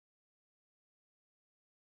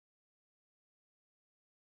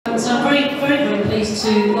So I'm very pleased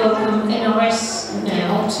to welcome NRS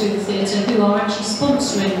now to the theatre, who are actually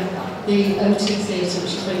sponsoring the OT Theatre,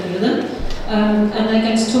 which is very good of them. And they're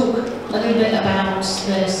going to talk a little bit about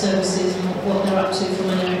their services and what they're up to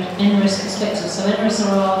from an NRS perspective. So NRS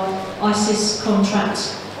are our ISIS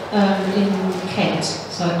contract in Kent.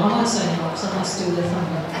 So I might say now, because I might steal their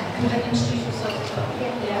thunder. Can you introduce yourself?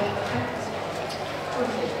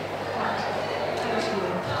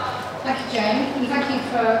 Thank you, Jane, and thank you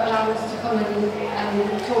for allowing us to come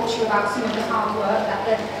and talk to you about some of the hard work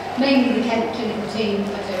that mainly the Kent clinical team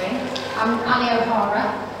are doing. I'm Ali O'Hara.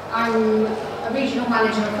 I'm a regional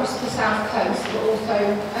manager across the South Coast, but also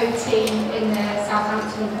OT in the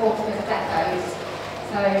Southampton and Portsmouth depots.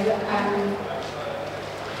 So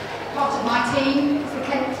part of my team is the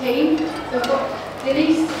Kent team. So I've got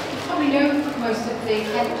Denise. You probably know most of the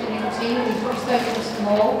Kent clinical team, and you've probably spoken to them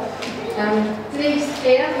all. Denise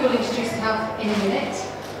here, who will introduce herself in a minute,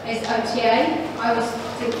 is OTA. I always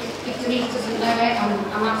think if Denise doesn't know it,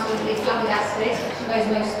 I'm absolutely flabbergasted. She knows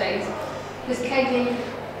most things. There's Katie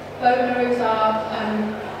Boner, who's our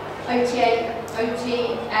OTA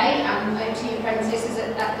and OT apprentices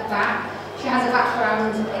at the back. She has a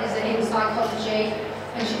background in psychology,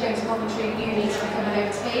 and she's going to Coventry Uni to become an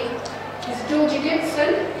OT. There's Georgia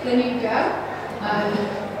Goodson, the new girl,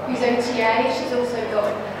 who's OTA. She's also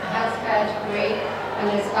got healthcare degree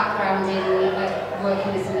and has a background in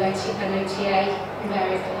working as an OTA in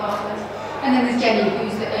various departments. And then there's Jenny,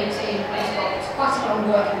 who's the OT, who's got quite a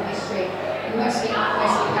long working history in mostly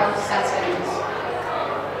health settings.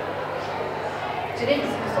 Jenny,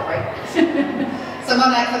 sorry. So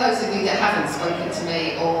my name, for those of you that haven't spoken to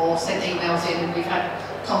me or sent emails in, and we've had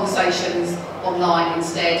conversations online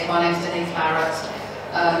instead, my name's Denise Barrett.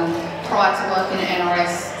 Prior to working at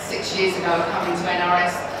NRS 6 years ago, coming to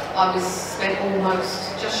NRS, I spent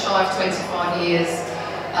almost just shy of 25 years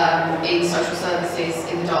in social services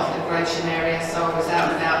in the Dartford Liberation area. So I was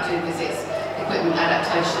out and about doing visits, equipment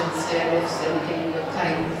adaptations, stair lifts, anything,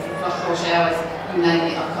 cutting flush door showers, you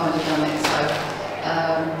name it, I've kind of done it. So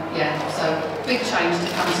yeah, so big change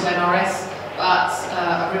to come to NRS, but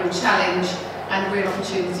a real challenge and a real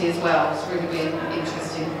opportunity as well. It's really been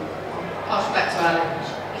interesting. I'll pass you back to Ali.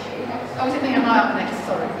 Oh, is it me? Am I up next?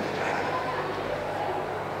 Sorry.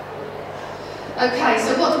 Okay,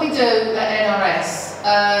 so what do we do at NRS?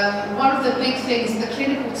 One of the big things the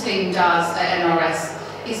clinical team does at NRS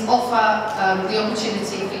is offer the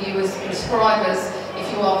opportunity for you as prescribers, if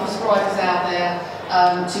you are prescribers out there,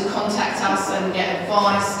 to contact us and get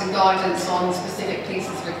advice and guidance on specific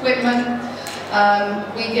pieces of equipment.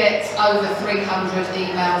 We get over 300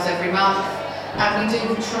 emails every month, and we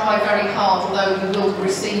do try very hard, although you will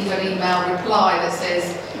receive an email reply that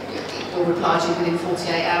says it will reply to you within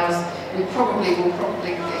 48 hours. We probably will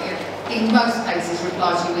in most cases,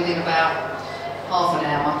 reply to you within about half an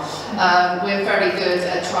hour. We're very good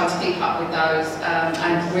at trying to keep up with those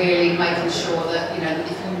and really making sure that, you know,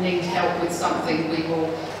 if you need help with something, we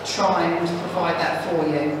will try and provide that for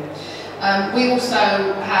you. We also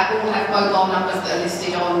all have mobile numbers that are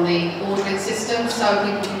listed on the ordering system, so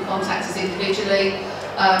people can contact us individually.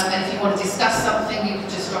 And if you want to discuss something, you can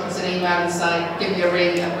just drop us an email and say, give me a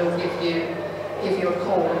ring, and we'll give you a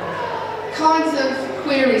call. Kinds of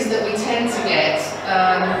queries that we tend to get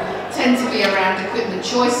tend to be around equipment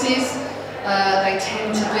choices. They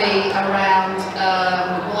tend to be around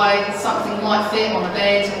why something might fit on a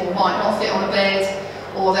bed or might not fit on a bed,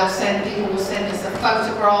 or people will send us a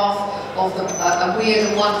photograph of a weird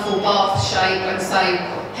and wonderful bath shape and say,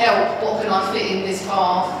 help, what can I fit in this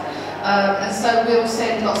bath? And so we'll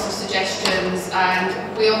send lots of suggestions,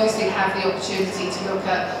 and we obviously have the opportunity to look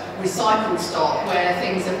at recycled stock where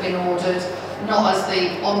things have been ordered not as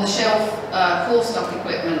the on-the-shelf core stock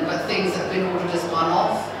equipment, but things that have been ordered as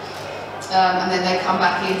one-off, and then they come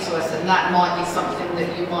back into us, and that might be something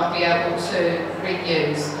that you might be able to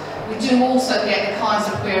reuse. We do also get the kinds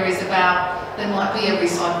of queries about there might be a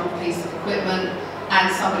recycled piece of equipment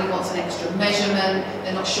and somebody wants an extra measurement,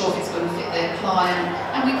 they're not sure if it's going to fit their client,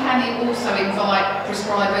 and we can also invite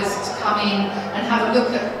prescribers to come in and have a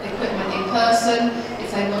look at equipment in person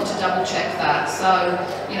if they want to double check that. So,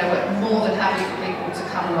 you know, we're more than happy for people to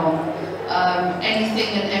come along.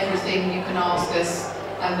 Anything and everything you can ask us,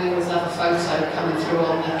 and we always love a photo coming through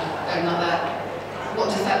on going like that. What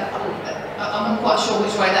does that, I'm not quite sure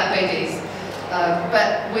which way that bed is,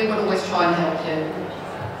 but we will always try and help you.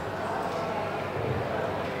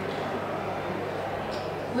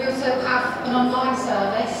 We also have an online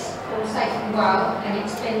service called Safe and Well, and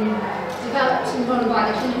it's been developed and run by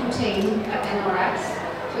the clinical team at NRS.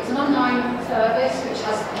 So it's an online service which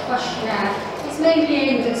has a questionnaire. It's mainly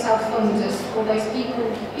aimed at self-funders, or those people,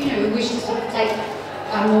 you know, who wish to sort of take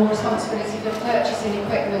more responsibility for purchasing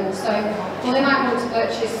equipment. So, well, they might want to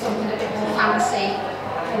purchase something a bit more fancy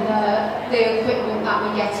than the equipment that we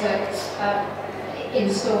get at in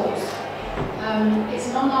stores. There's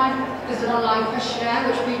an online questionnaire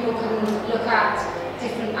which people can look at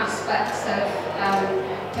different aspects of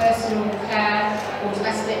personal care or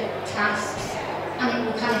domestic tasks, and it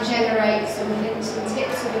will kind of generate some hints and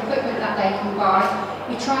tips of equipment that they can buy.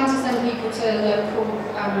 We're trying to send people to local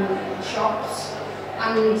shops,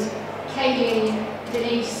 and Kaylee,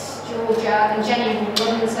 Denise, Georgia and Jenny will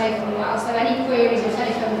run the Safe and Well, so any queries or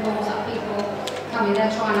telephone calls that people come in,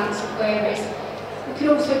 they'll try and answer queries. We can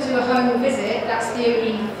also do a home visit. That's the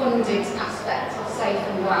only funded aspect of Safe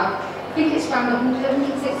and Well. I think it's around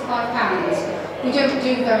 £165. We don't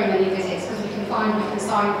do very many visits because we can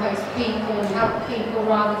signpost people and help people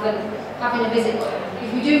rather than having a visit.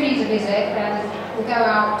 If we do need a visit, then we'll go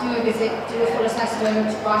out, do a visit, do a full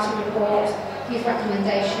assessment, write a report, give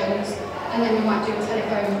recommendations, and then we might do a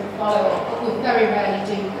telephone follow-up, but we very rarely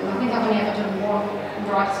do them. I think I've only ever done one in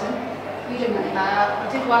Brighton. We did many. I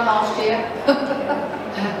did one last year,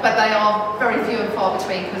 but they are very few and far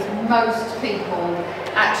between because most people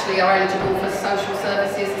actually are eligible for social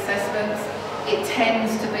services assessments. It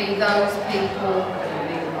tends to be those people.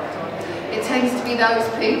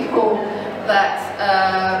 That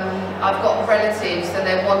I've got relatives and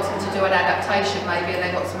they're wanting to do an adaptation maybe, and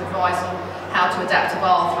they've got some advice on how to adapt a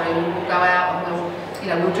bathroom. We'll go out and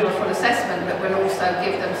we'll do a full assessment, but we'll also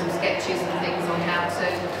give them some sketches and things on how to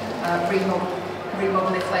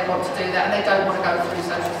remodel if they want to do that, and they don't want to go through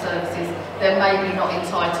social services. They're maybe not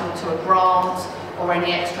entitled to a grant or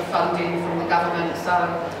any extra funding from the government, so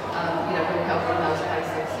we'll help in those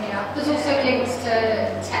cases. Yeah. There's also links to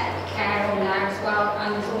tech care on there as well,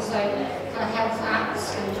 and there's also kind of health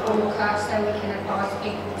apps and Orca, so we can advise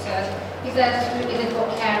people to, if they've got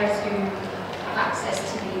carers who have access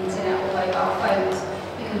to the internet or mobile phones,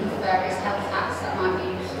 you can look at various health apps that might be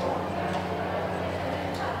useful.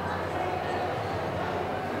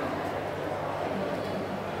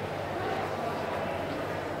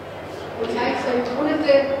 Okay, so one of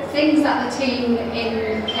the things that the team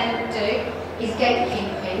in Kent do is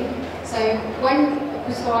gatekeeping. So when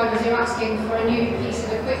prescribers are asking for a new piece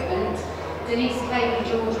of equipment, Denise, Kaylee,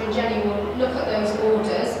 Georgia and Jenny will look at those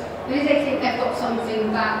orders, and if they think they've got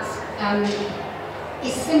something that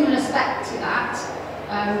is similar spec to that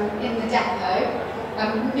in the depot,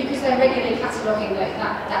 because they're regularly cataloguing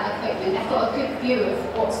that equipment, they've got a good view of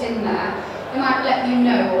what's in there. They might let you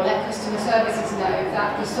know, or let customer services know,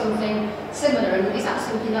 that there's something similar, and is that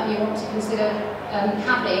something that you want to consider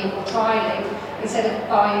having or trialling instead of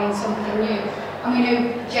buying something new. And we know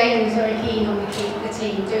Jane's very keen on the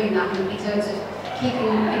team doing that in terms of keeping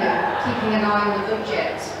an eye on the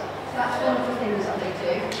budget. So that's one of the things that they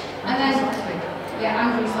do. And then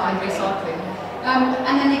and recycling.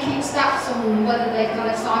 And then they keep stats on whether they've kind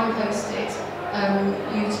of signposted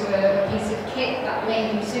you to a piece of kit that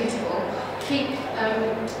may be suitable. Keep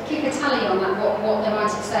a tally on that, what they might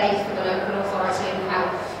have saved for the local authority and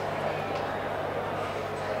health.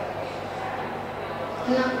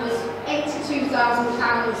 And that was £82,000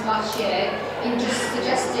 last year in just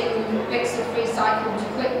suggesting bits of recycled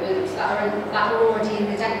equipment that are already in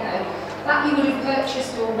the depot. That you would have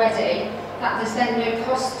purchased already, that there's then no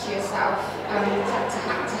cost to yourself to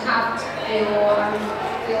have for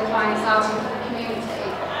your clients out in the community.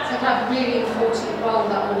 So it's a really important role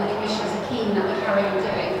that all the commissioners are keen that we carry on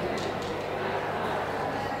doing.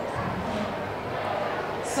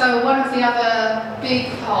 So one of the other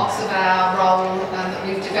big parts of our role that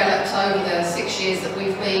we've developed over the 6 years that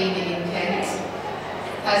we've been in Kent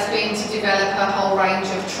has been to develop a whole range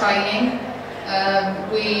of training.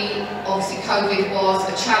 Obviously COVID was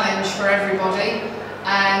a challenge for everybody,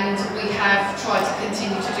 and we have tried to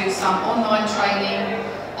continue to do some online training,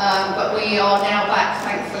 but we are now back,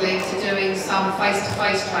 thankfully, to doing some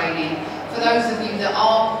face-to-face training. For those of you that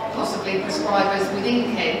are possibly prescribers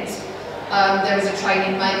within Kent, there is a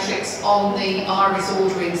training matrix on the IRIS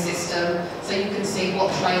ordering system, so you can see what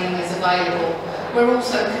training is available. We're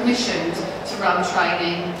also commissioned to run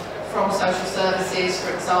training from social services,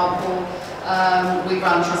 for example. We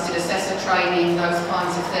run trusted assessor training, those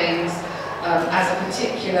kinds of things, as a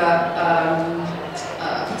particular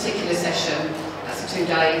session. That's a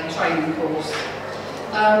 2-day training course.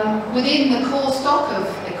 Within the core stock of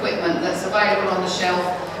equipment that's available on the shelf,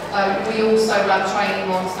 we also run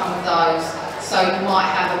training on some of those. So you might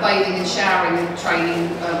have a bathing and showering training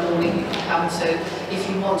morning you can come to if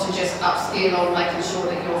you want to just upskill on making sure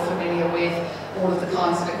that you're familiar with all of the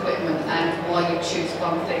kinds of equipment and why you choose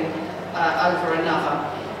one thing over another.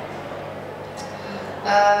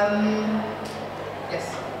 Yes.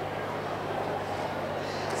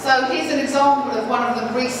 So here's an example of one of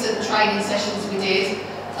the recent training sessions we did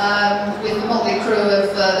with the motley crew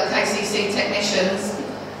of the KCC technicians.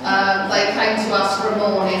 They came to us for a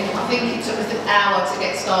morning. I think it took us an hour to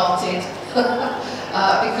get started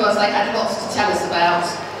because they had lots to tell us about.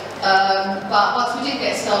 But once we did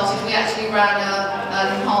get started, we actually ran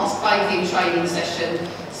an enhanced bathing training session.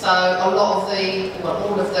 So a lot of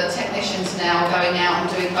all of the technicians now are going out and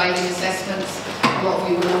doing bathing assessments. A lot of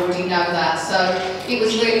you will already know that. So it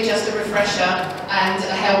was really just a refresher and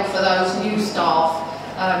a help for those new staff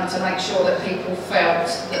to make sure that people felt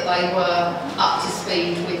that they were up to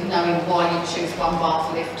speed with knowing why you choose one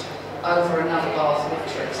bath lift over another bath lift,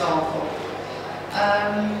 for example.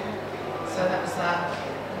 So that was that.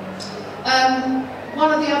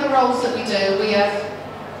 One of the other roles that we do, we have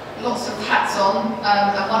lots of hats on,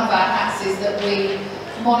 and one of our hats is that we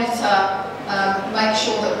monitor, make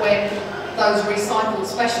sure that when those recycled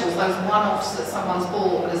specials, those one-offs that someone's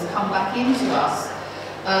bought has come back into us,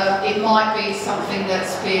 it might be something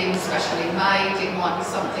that's been specially made, it might be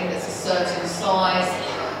something that's a certain size,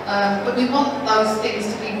 but we want those things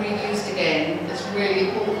to be reused again. It's really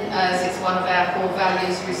important as it's one of our core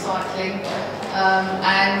values, recycling.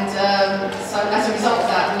 So as a result of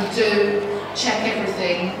that, we do check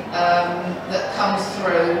everything that comes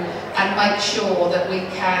through and make sure that we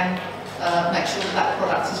can make sure that that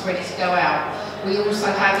product is ready to go out. We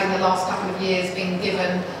also have in the last couple of years been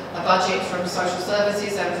given a budget from social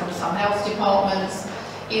services and from some health departments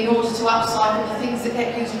in order to upcycle the things that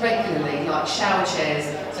get used regularly, like shower chairs.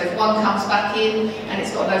 So if one comes back in and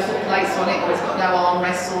it's got no foot plates on it, or it's got no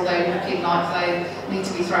armrests, or they're looking like they need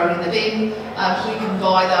to be thrown in the bin, we can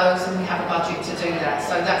buy those, and we have a budget to do that.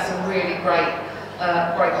 So that's a really great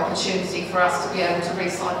opportunity for us to be able to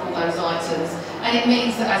recycle those items. And it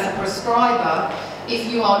means that as a prescriber, if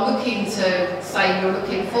you are looking to, say you're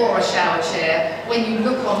looking for a shower chair, when you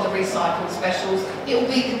look on the recycled specials, it will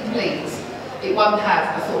be complete. It won't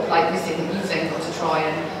have a foot plate missing that you've then got to try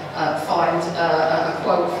and find a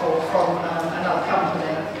quote for from another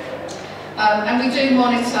company. And we do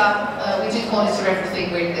monitor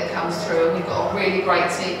everything really that comes through, and we've got a really great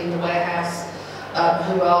team in the warehouse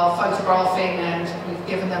who are photographing, and we've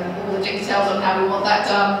given them all the details on how we want that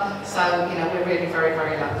done. So, you know, we're really very,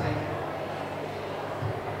 very lucky.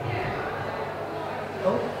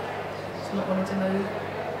 Oh, it's not wanting to move.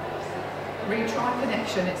 Retry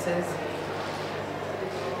connection, it says.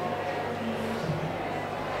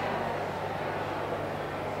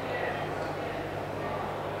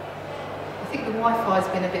 I think the Wi-Fi's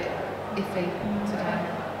been a bit iffy today.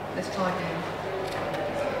 Let's try again.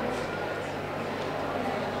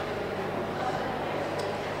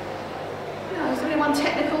 No, is there anyone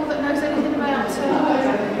technical that knows anything about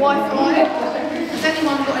Wi-Fi? Has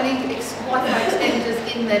anyone got any Wi-Fi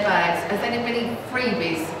extenders in their bags? Has anybody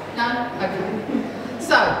freebies? No? Okay.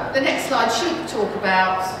 So, the next slide should talk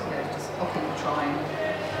about, just hopping and trying.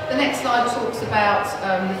 The next slide talks about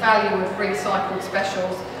the value of recycled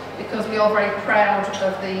specials, because we are very proud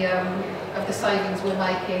of the savings we're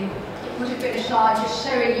making. Would have been a slide just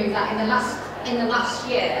showing you that in the last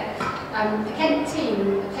year, the Kent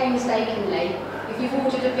team painstakingly, if you've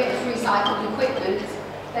ordered a bit of recycled equipment,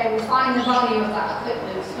 they will find the value of that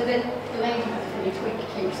equipment. So the lady with the funny twig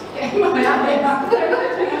keeps getting my eye. I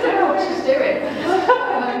don't know what she's doing.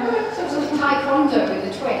 Some sort of taekwondo with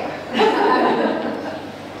the twig. I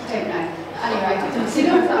don't know. Anyway, I don't see if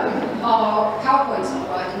that our PowerPoint's not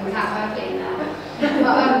working without her being there.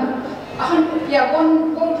 But, yeah,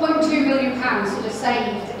 £1.2 million sort of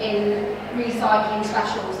saved in recycling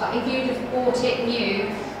specials. Like if you'd have bought it new,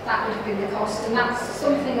 that would have been the cost. And that's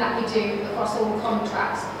something that we do across all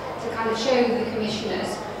contracts to kind of show the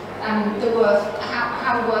commissioners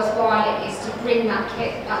how worthwhile it is to bring that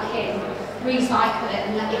kit back in, recycle it,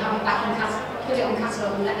 and let you have it back in put it on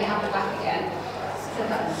catalogue and let you have it back again. So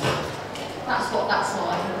that's what that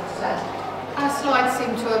slide said. Our slides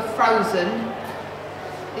seem to have frozen.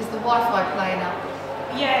 Is the Wi-Fi playing up?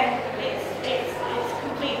 Yeah, it's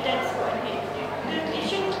complete dead spot in here. It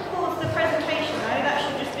shouldn't pause the presentation though, that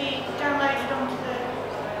should just be downloaded onto the...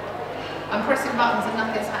 I'm pressing buttons and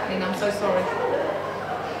nothing's happening, I'm so sorry.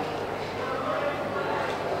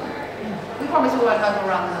 We promise we won't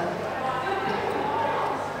overrun though.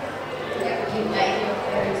 Yeah, we keep lady up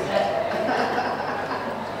there instead.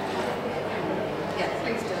 Yeah,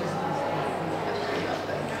 please do.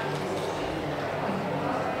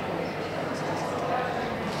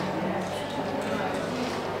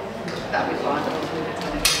 That'll be fine.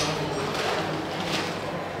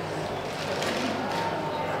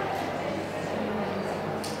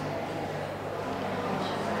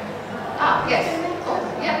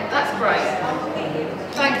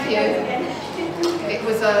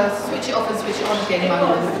 there's a switch it off and switch it on again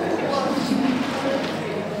moment.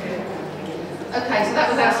 Okay, so that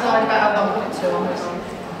was our slide about our 1.2.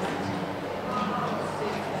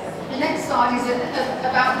 The next slide is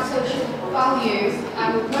about the social value.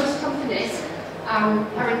 Most companies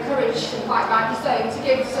are encouraged, and quite rightly so, to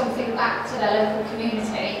give something back to their local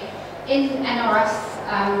community. In NRS,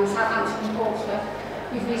 Southampton and Portsmouth,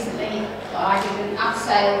 we've recently provided an ad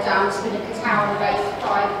sale down to the Nicker Tower and raised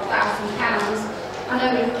 £5,000. I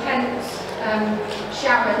know in Kent,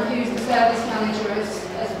 Sharon, who's the service manager,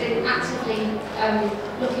 has been actively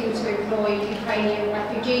looking to employ Ukrainian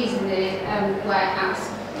refugees in the warehouse.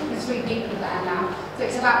 There's 3 people there now. So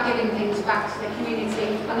it's about giving things back to the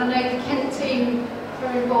community. And I know the Kent team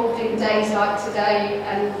are involved in days like today,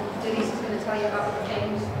 and Denise is going to tell you about the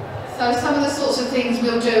things. So some of the sorts of things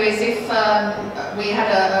we'll do is if we had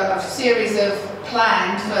a series of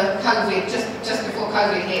planned for COVID, just before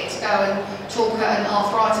COVID hit, to go and talk at an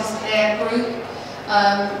arthritis care group.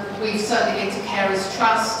 We've certainly been to Carers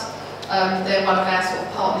Trust. They're one of our sort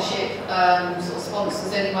of partnership sort of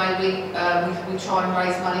sponsors anyway. We try and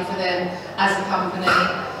raise money for them as a company.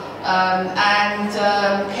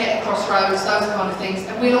 Care Crossroads, those kind of things.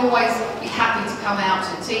 And we'll always be happy to come out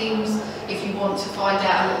to teams if you want to find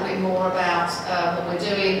out a little bit more about what we're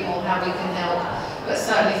doing or how we can help. But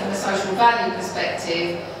certainly from a social value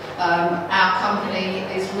perspective, our company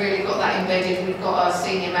has really got that embedded. We've got our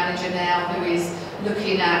senior manager now who is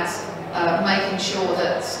looking at making sure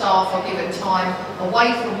that staff are given time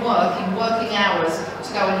away from work in working hours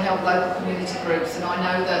to go and help local community groups. And I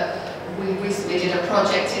know that we recently did a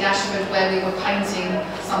project in Ashford where we were painting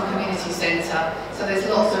some community centre. So there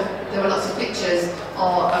were lots of pictures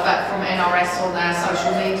from NRS on their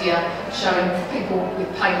social media showing people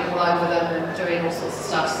with paint all over them and doing all sorts of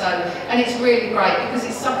stuff. So, and it's really great because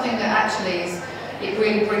it's something that actually it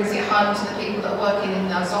really brings it home to the people that are working in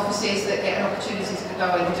those offices, that get an opportunity to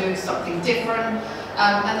go and do something different,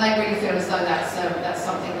 and they really feel as though that's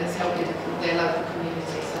something that's helping their local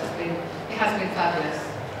community. So it has been fabulous.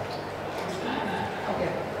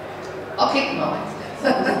 I'll keep them on.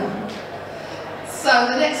 So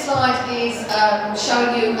the next slide is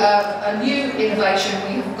showing you a new innovation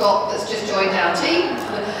we've got that's just joined our team,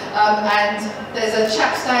 and there's a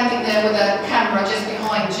chap standing there with a camera just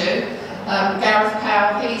behind you. Gareth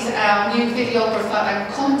Powell, he's our new videographer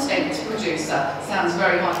and content producer. Sounds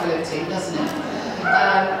very highfalutin, doesn't it?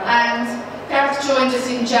 And Gareth joined us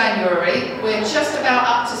in January. We're just about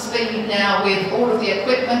up to speed now with all of the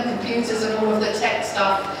equipment, computers and all of the tech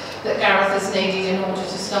stuff that Gareth has needed in order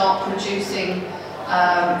to start producing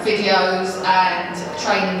videos and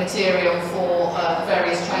training material for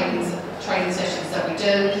various training sessions that we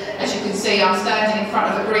do. As you can see, I'm standing in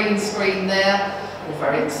front of a green screen there. All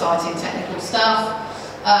very exciting technical stuff.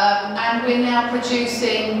 And we're now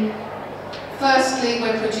producing, firstly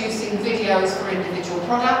we're producing videos for individual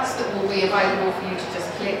products that will be available for you to just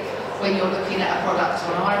click when you're looking at a product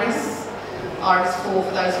on Iris. Iris 4,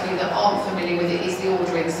 for those of you that aren't familiar with it, is the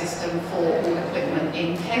ordering system for all equipment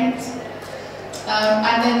in Kent.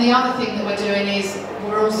 And then the other thing that we're doing is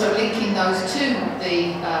we're also linking those to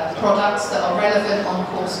the products that are relevant on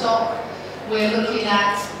core stock. We're looking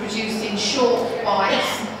at producing short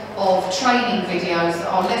bites of training videos that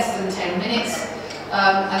are less than 10 minutes.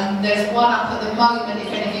 And there's one up at the moment,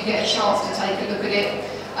 if any of you get a chance to take a look at it.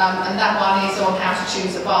 And that one is on how to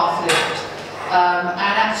choose a bath lift.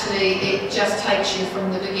 And actually it just takes you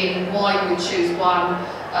from the beginning why you would choose one,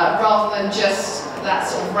 rather than just that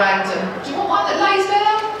sort of random, do you want one that lays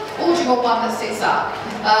down or do you want one that sits up?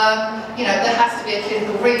 You know, there has to be a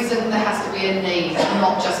clinical reason, there has to be a need,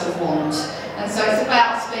 not just a want. And so it's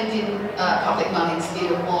about spending public money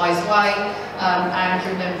in a wise way, and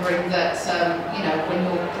remembering that you know, when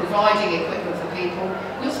you're providing equipment for people,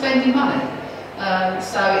 you're spending money.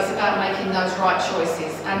 So it's about making those right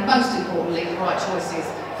choices, and most importantly, the right choices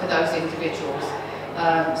for those individuals.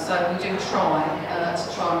 So we do try and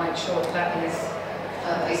make sure that is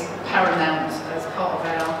paramount as part of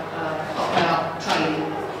our training.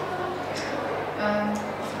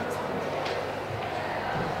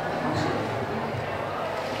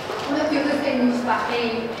 One of the other things that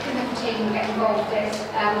the clinical team get involved in,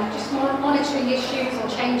 just monitoring issues or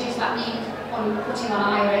changes that need putting on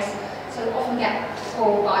Iris. So we often get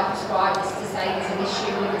called by prescribers to say there's an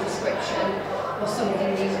issue with the prescription, or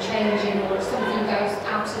something needs changing, or if something goes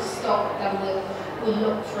out of stock, then we'll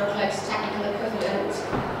look for a close technical equivalent.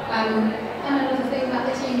 And another thing that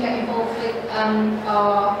the team get involved with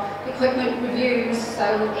are equipment reviews.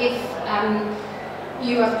 So if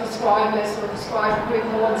you have prescribers or a prescriber group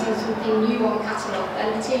are wanting something new on catalogue,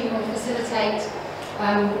 then the team will facilitate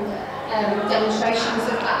demonstrations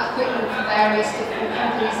of that equipment from various different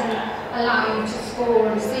companies and allow you to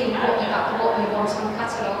score and see what you want on the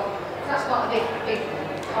catalogue. That's quite a big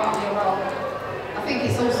part of your role. I think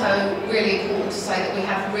it's also really important to say that we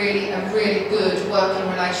have a really good working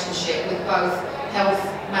relationship with both health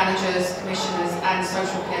managers, commissioners and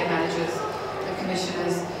social care managers and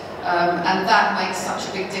commissioners. And that makes such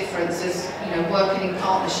a big difference as, you know, working in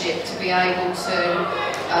partnership to be able to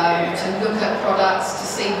look at products, to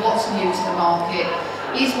see what's new to the market.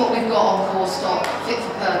 Is what we've got on core stock fit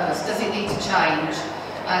for purpose? Does it need to change?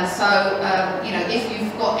 And so, you know, if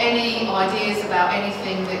you've got any ideas about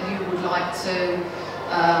anything that you would like to,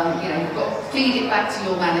 you know, you've got to feed it back to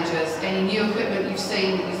your managers. Any new equipment you've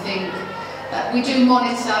seen that you think, we do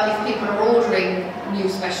monitor if people are ordering new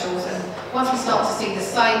specials, and once we start to see the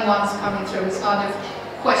same ones coming through, it's kind of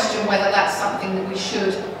question whether that's something that we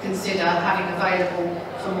should consider having available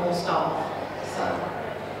for more staff.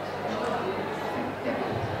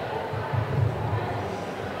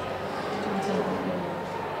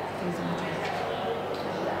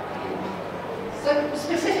 So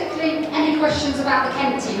specifically, any questions about the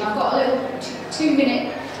Kent team? I've got a little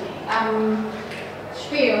 2-minute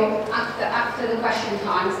spiel after the question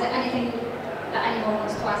time. Is there anything that anyone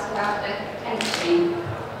wants to ask about the Kent team?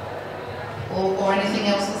 Or anything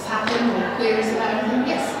else that's happened, or queries about anything?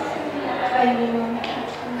 Yes?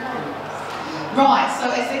 Right,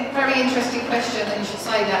 so it's a very interesting question that you should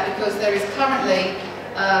say that, because there is currently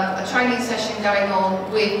a training session going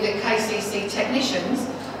on with the KCC technicians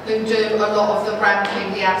who do a lot of the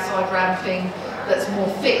ramping, the outside ramping that's more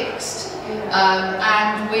fixed.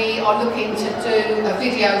 And we are looking to do a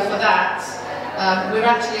video for that. We're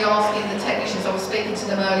actually asking the technicians, I was speaking to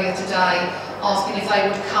them earlier today, asking if they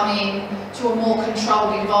would come in to a more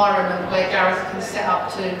controlled environment where Gareth can set up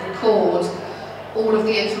to record all of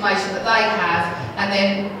the information that they have, and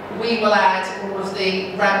then we will add all of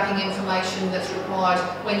the ramping information that's required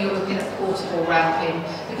when you're looking at portable ramping.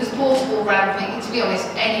 Because portable ramping, to be honest,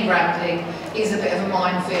 any ramping is a bit of a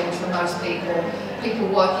minefield for most people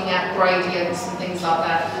working at gradients and things like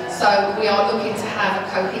that. So we are looking to have a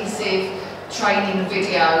cohesive training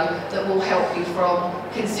video that will help you from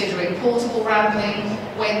considering portable ramping,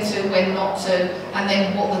 when to, when not to, and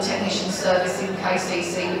then what the technician service in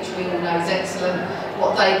KCC, which we all know is excellent,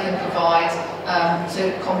 what they can provide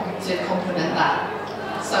to complement that.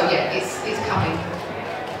 So yeah, it's coming.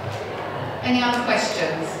 Any other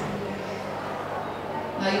questions?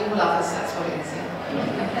 No, you all love us, that's what it is. Yeah.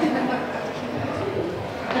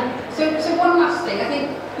 So one last thing, I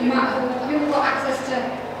think you might have all got access to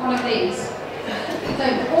one of these. So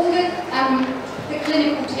all the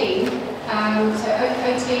clinical team, so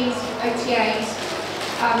OTs, OTAs,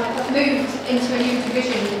 have moved into a new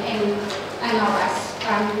division in NRS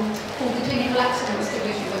called the Clinical Excellence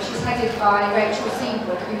Division, which is headed by Rachel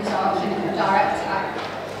Seabrook, who's our clinical director.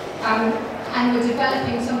 And we're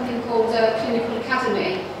developing something called a Clinical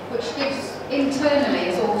Academy, which gives internally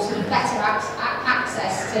us all sort of better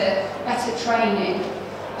access to better training.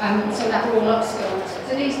 So that we're all upskilled.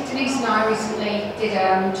 Denise and I recently did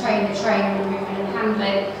train the trainer in movement and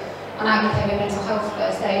handling, and I became a mental health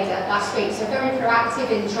first aider last week. So very proactive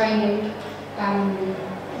in training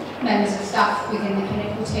members of staff within the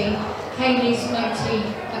clinical team. Kaylee's an OT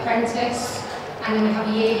apprentice, and then we have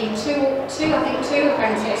a yearly two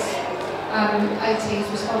apprentice OTs.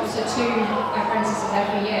 We sponsor 2 apprentices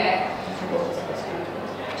every year.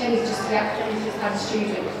 Jenny's just had a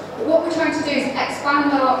student. But what we're trying to do is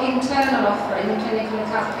expand our internal offer in the Clinical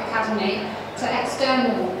Academy to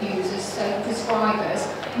external users, so prescribers.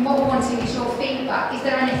 And what we're wanting is your feedback. Is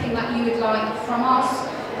there anything that you would like from us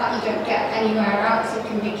that you don't get anywhere else? It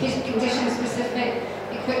can be condition specific,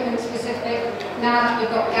 equipment specific. Now that we've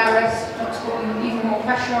got Gareth, what's putting even more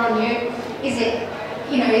pressure on you? Is it,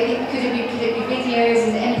 you know, could it be videos?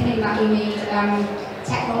 Is it anything that you need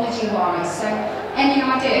technology-wise? So any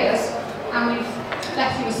ideas? And we've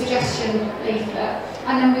left you a suggestion leaflet,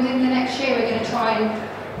 and then within the next year we're going to try and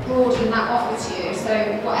broaden that offer to you, so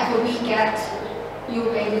whatever we get you'll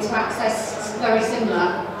be able to access very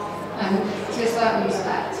similar to a certain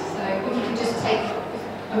respect. So if you can just take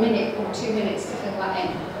a minute or 2 minutes to fill that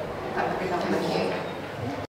in, that would be lovely. Thank you.